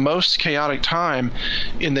to be the most chaotic time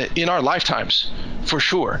in our lifetimes, for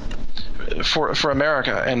sure. For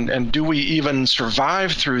America, and do we even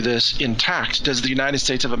survive through this intact? Does the United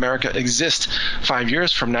States of America exist 5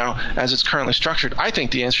 years from now as it's currently structured? I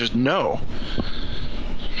think the answer is no.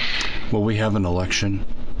 Will we have an election?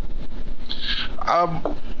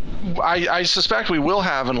 I suspect we will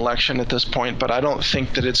have an election at this point, but I don't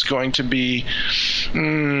think that it's going to be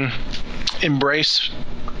embraced.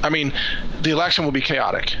 I mean, the election will be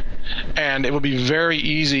chaotic. And it will be very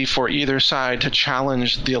easy for either side to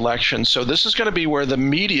challenge the election. So this is going to be where the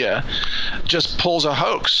media just pulls a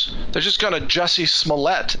hoax. They're just going to Jussie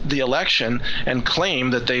Smollett the election and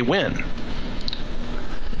claim that they win.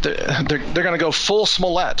 They're going to go full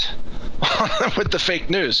Smollett with the fake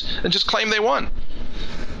news and just claim they won.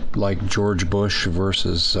 Like George Bush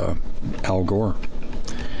versus Al Gore.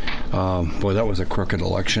 Boy, that was a crooked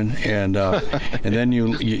election, and then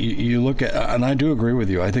you look at, and I do agree with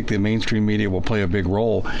you. I think the mainstream media will play a big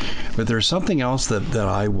role, but there's something else that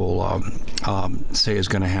I will say is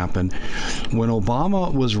going to happen. When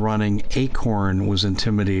Obama was running, Acorn was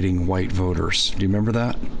intimidating white voters. Do you remember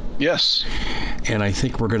that? Yes. And I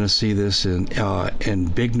think we're going to see this in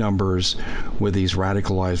big numbers with these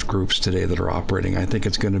radicalized groups today that are operating. I think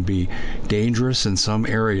it's going to be dangerous in some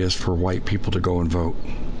areas for white people to go and vote.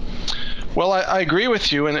 Well, I agree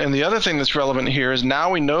with you. And the other thing that's relevant here is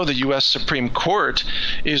now we know the U.S. Supreme Court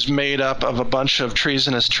is made up of a bunch of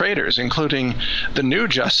treasonous traitors, including the new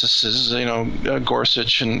justices,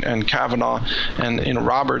 Gorsuch and Kavanaugh, and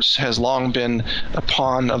Roberts has long been a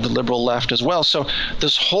pawn of the liberal left as well. So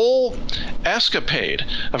this whole escapade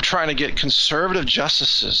of trying to get conservative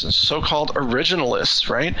justices and so-called originalists,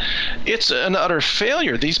 right? It's an utter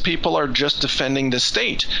failure. These people are just defending the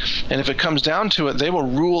state. And if it comes down to it, they will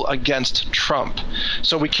rule against Trump.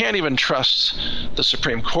 So we can't even trust the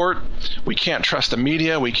Supreme Court. We can't trust the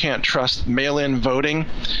media. We can't trust mail-in voting.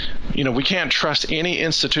 We can't trust any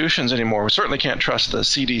institutions anymore. We certainly can't trust the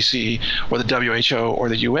CDC or the WHO or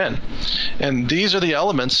the UN. And these are the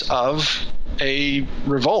elements of a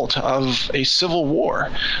revolt, of a civil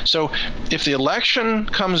war. So if the election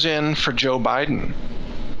comes in for Joe Biden,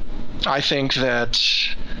 I think that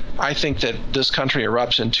this country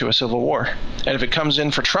erupts into a civil war. And if it comes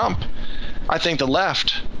in for Trump, I think the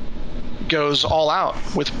left goes all out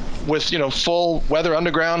with full weather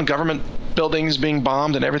underground, government buildings being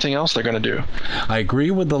bombed, and everything else they're going to do. I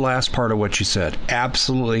agree with the last part of what you said.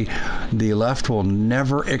 Absolutely. The left will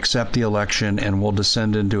never accept the election and will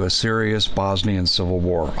descend into a serious Bosnian civil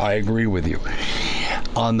war. I agree with you.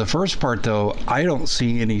 On the first part, though, I don't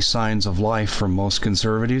see any signs of life from most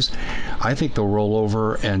conservatives. I think they'll roll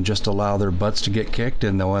over and just allow their butts to get kicked,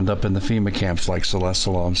 and they'll end up in the FEMA camps like Celeste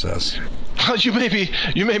Salam says. Well, you may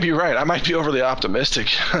be right. I might be overly optimistic,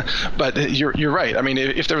 but you're right. I mean,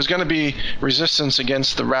 if there was going to be resistance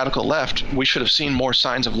against the radical left, we should have seen more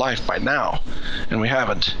signs of life by now, and we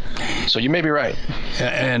haven't. So you may be right.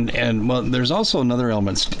 And well, there's also another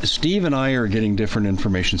element. Steve and I are getting different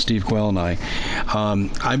information. Steve Quayle and I.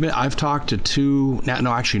 I've talked to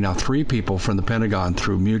now 3 people from the Pentagon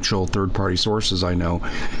through mutual third-party sources I know.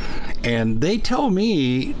 And they tell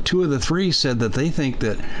me 2 of the 3 said that they think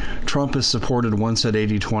that Trump is supported. One said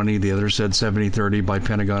 80-20, the other said 70-30 by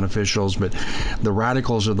Pentagon officials, but the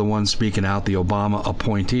radicals are the ones speaking out, the Obama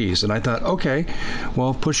appointees. And I thought, okay, well,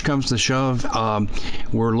 if push comes to shove,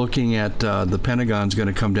 we're looking at the Pentagon's going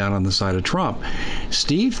to come down on the side of Trump.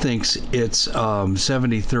 Steve thinks it's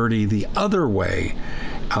 70-30 the other way.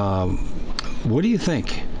 What do you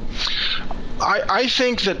think? I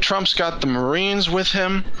think that Trump's got the Marines with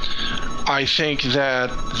him. I think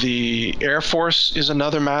that the Air Force is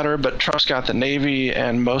another matter, but Trump's got the Navy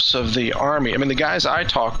and most of the Army. I mean, the guys I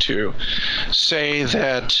talk to say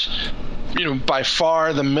that, by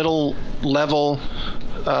far the middle level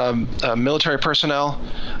military personnel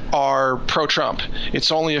are pro-Trump.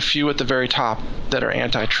 It's only a few at the very top that are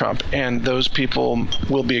anti-Trump, and those people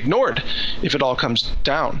will be ignored if it all comes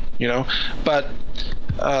down, But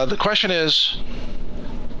the question is,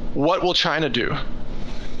 what will China do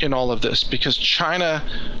in all of this? Because China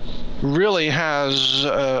really has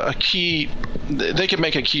they could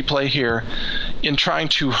make a key play here in trying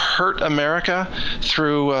to hurt America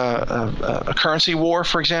through a currency war,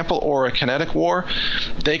 for example, or a kinetic war.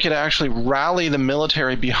 They could actually rally the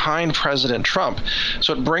military behind President Trump.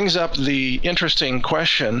 So it brings up the interesting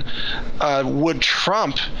question, would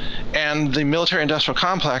Trump and the military-industrial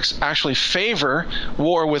complex actually favor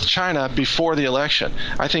war with China before the election?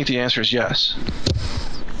 I think the answer is yes.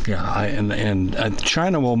 Yeah, and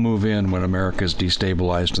China will move in when America is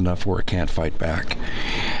destabilized enough where it can't fight back.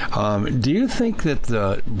 Do you think that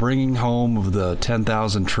the bringing home of the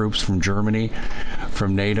 10,000 troops from Germany,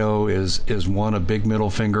 from NATO, is one, a big middle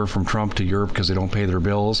finger from Trump to Europe because they don't pay their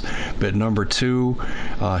bills, but number 2,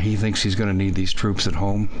 he thinks he's going to need these troops at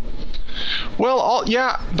home? Well,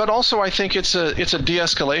 yeah, but also I think it's a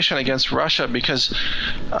de-escalation against Russia because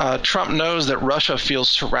Trump knows that Russia feels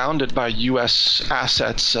surrounded by U.S.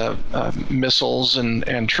 assets, missiles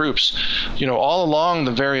and troops, all along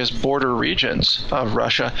the various border regions of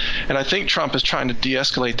Russia. And I think Trump is trying to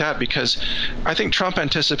de-escalate that because I think Trump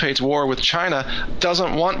anticipates war with China,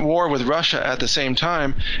 doesn't want war with Russia at the same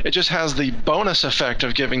time. It just has the bonus effect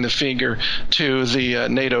of giving the finger to the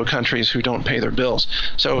NATO countries who don't pay their bills.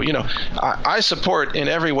 So, I support in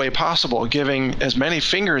every way possible giving as many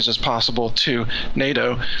fingers as possible to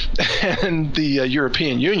NATO and the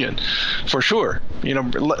European Union, for sure.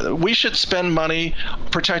 We should spend money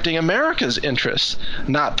protecting America's interests,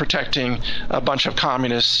 not protecting a bunch of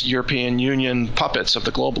communist European Union puppets of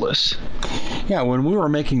the globalists. Yeah, when we were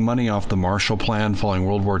making money off the Marshall Plan following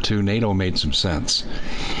World War II, NATO made some sense.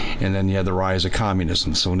 And then you had the rise of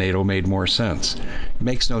communism, so NATO made more sense. It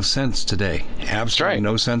makes no sense today. Absolutely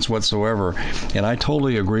no sense whatsoever. And I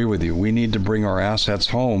totally agree with you. We need to bring our assets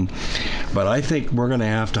home. But I think we're going to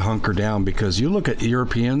have to hunker down because you look at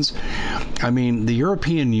Europeans. I mean, the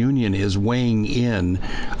European Union is weighing in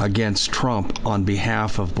against Trump on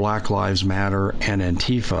behalf of Black Lives Matter and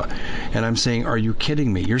Antifa. And I'm saying, are you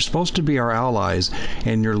kidding me? You're supposed to be our allies,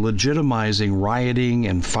 and you're legitimizing rioting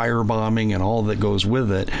and firebombing and all that goes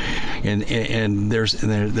with it. And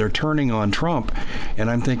they're turning on Trump. And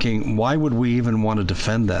I'm thinking, why would we even want to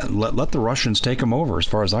defend that? Let the Russians take them over, as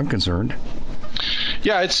far as I'm concerned.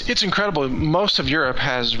 Yeah, it's incredible. Most of Europe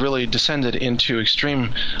has really descended into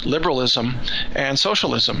extreme liberalism and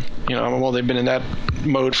socialism. They've been in that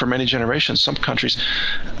mode for many generations, some countries.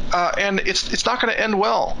 And it's not going to end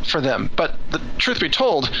well for them. But the truth be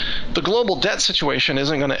told, the global debt situation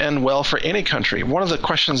isn't going to end well for any country. One of the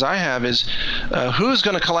questions I have is who's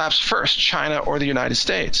going to collapse first, China or the United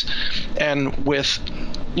States? And with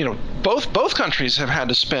both countries have had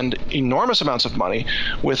to spend enormous amounts of money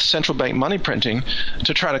with central bank money printing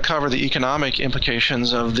to try to cover the economic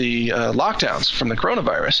implications of the lockdowns from the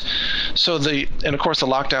coronavirus. And of course the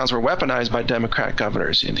lockdowns were weaponized by Democrat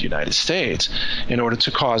governors in the United States in order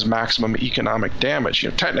to cause maximum economic damage.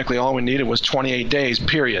 Technically all we needed was 28 days,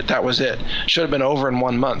 period. That was it. Should have been over in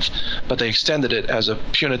 1 month, but they extended it as a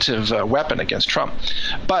punitive weapon against Trump.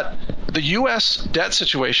 But the U.S. debt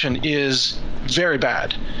situation is very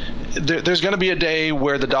bad. there's going to be a day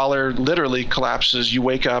where the dollar literally collapses. You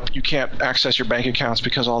wake up, you can't access your bank accounts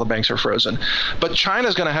because all the banks are frozen. But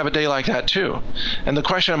China's going to have a day like that too. And the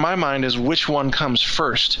question in my mind is which one comes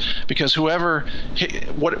first? Because wherever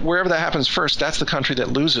that happens first, that's the country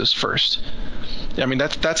that loses first. I mean,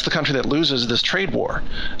 that's the country that loses this trade war.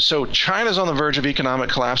 So China's on the verge of economic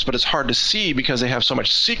collapse, but it's hard to see because they have so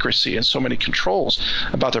much secrecy and so many controls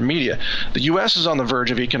about their media. The U.S. is on the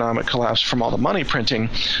verge of economic collapse from all the money printing,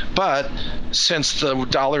 but since the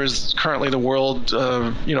dollar is currently the world,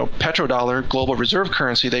 petrodollar, global reserve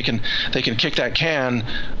currency, they can kick that can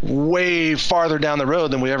way farther down the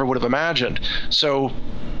road than we ever would have imagined. So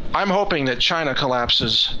I'm hoping that China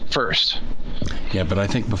collapses first. Yeah, but I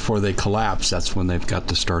think before they collapse, that's when they've got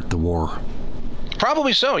to start the war.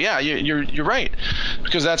 Probably so. Yeah, you're right,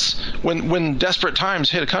 because that's when desperate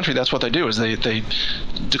times hit a country. That's what they do: is they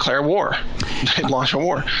declare war, they launch a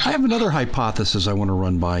war. I have another hypothesis I want to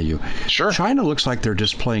run by you. Sure. China looks like they're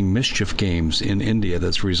just playing mischief games in India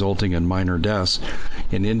that's resulting in minor deaths,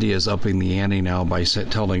 and India is upping the ante now by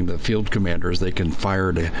telling the field commanders they can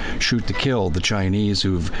fire to shoot to kill the Chinese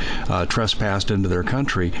who've trespassed into their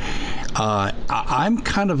country. I'm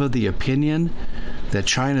kind of the opinion that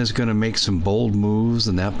China is going to make some bold moves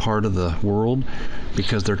in that part of the world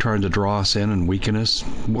because they're trying to draw us in and weaken us.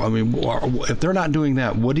 I mean, if they're not doing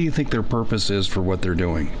that, what do you think their purpose is for what they're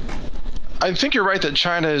doing? I think you're right that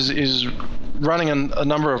China is running a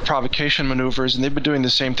number of provocation maneuvers, and they've been doing the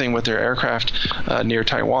same thing with their aircraft near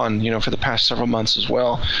Taiwan, for the past several months as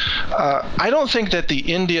well. I don't think that the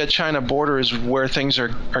India-China border is where things are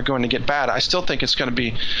going to get bad. I still think it's going to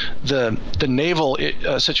be the naval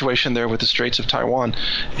situation there with the Straits of Taiwan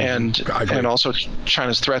and also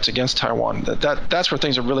China's threats against Taiwan. That's where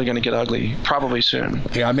things are really going to get ugly, probably soon.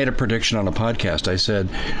 Yeah, I made a prediction on a podcast. I said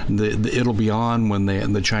it'll be on when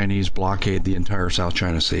the Chinese blockade the entire South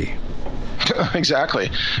China Sea. Exactly.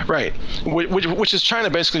 Right. Which is China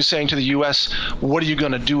basically saying to the U.S., what are you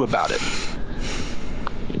going to do about it?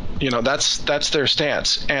 That's their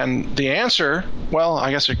stance. And the answer, well,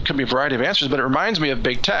 I guess there could be a variety of answers, but it reminds me of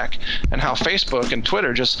big tech and how Facebook and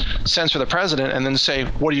Twitter just censor the president and then say,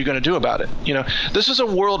 what are you going to do about it? This is a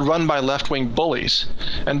world run by left-wing bullies,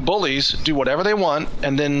 and bullies do whatever they want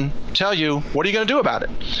and then tell you, what are you going to do about it?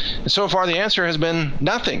 And so far the answer has been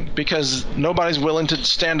nothing, because nobody's willing to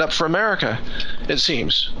stand up for America, it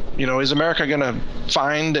seems. Is America going to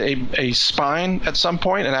find a spine at some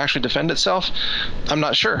point and actually defend itself? I'm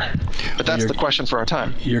not sure. But that's the question for our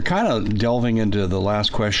time. You're kind of delving into the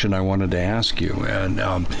last question I wanted to ask you.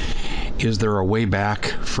 And is there a way back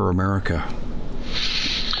for America?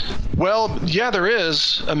 Well, yeah, there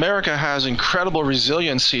is. America has incredible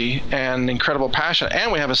resiliency and incredible passion,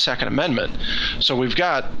 and we have a Second Amendment. So we've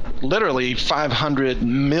got literally 500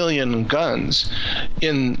 million guns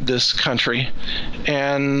in this country,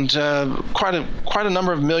 and quite a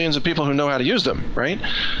number of millions of people who know how to use them, right?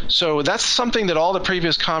 So that's something that all the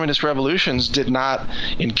previous communist revolutions did not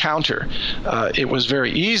encounter. It was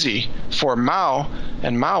very easy for Mao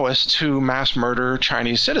and Maoists to mass murder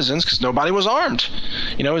Chinese citizens because nobody was armed.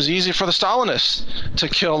 It was easy for the Stalinists to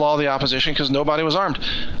kill all the opposition because nobody was armed.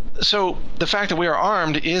 So the fact that we are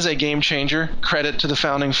armed is a game changer, credit to the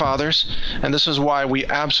founding fathers, and this is why we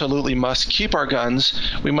absolutely must keep our guns.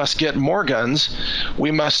 We must get more guns.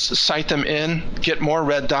 We must sight them in, get more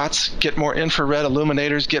red dots, get more infrared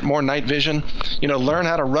illuminators, get more night vision, learn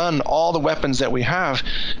how to run all the weapons that we have,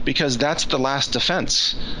 because that's the last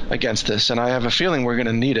defense against this, and I have a feeling we're going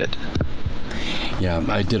to need it. Yeah,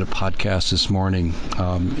 I did a podcast this morning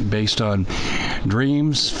based on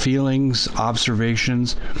dreams, feelings,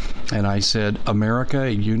 observations, and I said,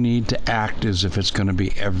 America, you need to act as if it's going to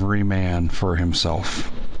be every man for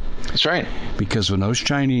himself. That's right. Because when those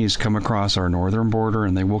Chinese come across our northern border,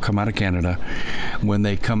 and they will come out of Canada, when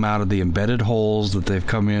they come out of the embedded holes that they've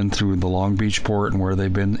come in through the Long Beach port and where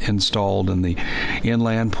they've been installed in the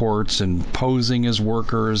inland ports and posing as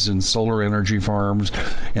workers in solar energy farms,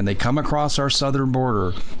 and they come across our southern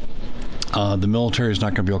border, the military is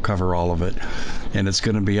not going to be able to cover all of it. And it's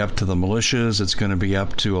going to be up to the militias. It's going to be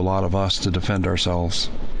up to a lot of us to defend ourselves.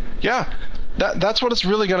 Yeah. That's what it's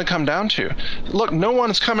really going to come down to. Look, no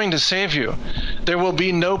one is coming to save you. There will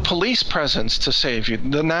be no police presence to save you.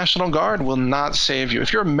 The National Guard will not save you.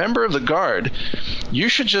 If you're a member of the Guard, you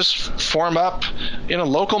should just form up in a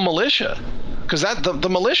local militia. because the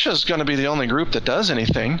militia is going to be the only group that does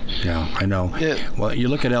anything. Yeah, I know. Well, you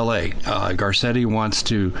look at L.A. Garcetti wants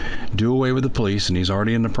to do away with the police, and he's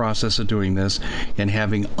already in the process of doing this, and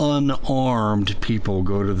having unarmed people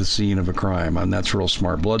go to the scene of a crime. And that's real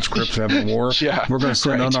smart. Blood scripts having war. Yeah, we're going to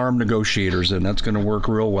send unarmed negotiators in. That's going to work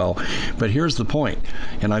real well. But here's the point,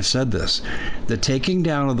 and I've said this: the taking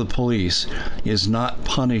down of the police is not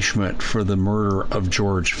punishment for the murder of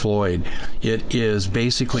George Floyd. It is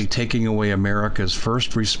basically taking away America's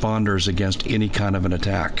first responders against any kind of an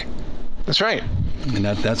attack. That's right. And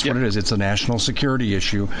that's what it is. It's a national security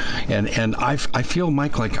issue. And I feel,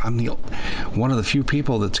 Mike, like I'm one of the few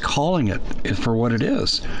people that's calling it for what it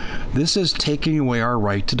is. This is taking away our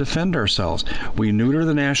right to defend ourselves. We neuter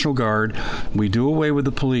the National Guard. We do away with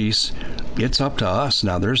the police. It's up to us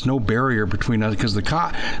now. There's no barrier between us, because the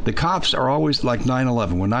cops are always like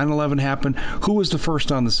 9/11. When 9/11 happened, who was the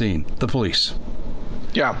first on the scene? The police.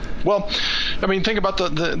 Yeah. Well, I mean, think about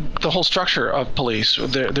the whole structure of police.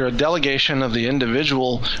 They're a delegation of the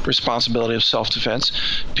individual responsibility of self-defense.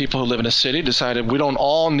 People who live in a city decided we don't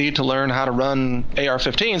all need to learn how to run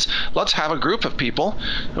AR-15s. Let's have a group of people,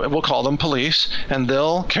 we'll call them police, and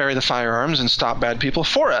they'll carry the firearms and stop bad people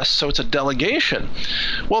for us. So it's a delegation.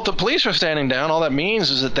 Well, if the police are standing down, all that means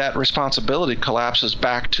is that responsibility collapses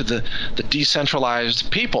back to the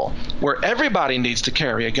decentralized people, where everybody needs to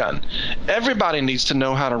carry a gun. Everybody needs to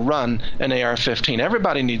know how to run an AR-15.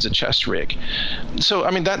 Everybody needs a chest rig. So, I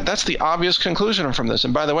mean, that's the obvious conclusion from this.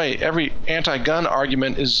 And by the way, every anti-gun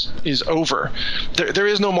argument is over. There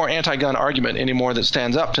is no more anti-gun argument anymore that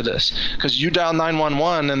stands up to this, because you dial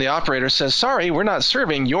 911 and the operator says, "Sorry, we're not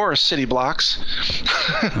serving your city blocks."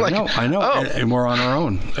 Like, I know, oh. and we're on our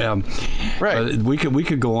own. Right. We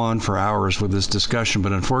could go on for hours with this discussion,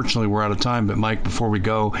 but unfortunately we're out of time. But Mike, before we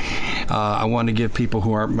go, I want to give people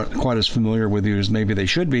who aren't quite as familiar with you as maybe they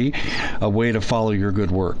should be a way to follow your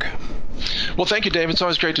good work. Well, thank you, Dave. It's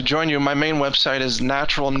always great to join you. My main website is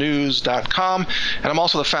naturalnews.com, and I'm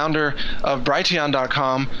also the founder of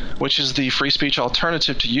Brighteon.com, which is the free speech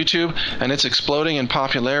alternative to YouTube, and it's exploding in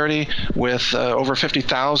popularity with over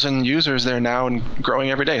 50,000 users there now and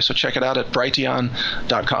growing every day. So check it out at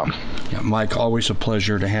Brighteon.com. Yeah, Mike, always a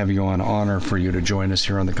pleasure to have you on. Honor for you to join us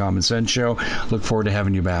here on the Common Sense Show. Look forward to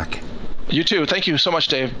having you back. You too. Thank you so much,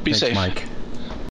 Dave. Be safe. Mike.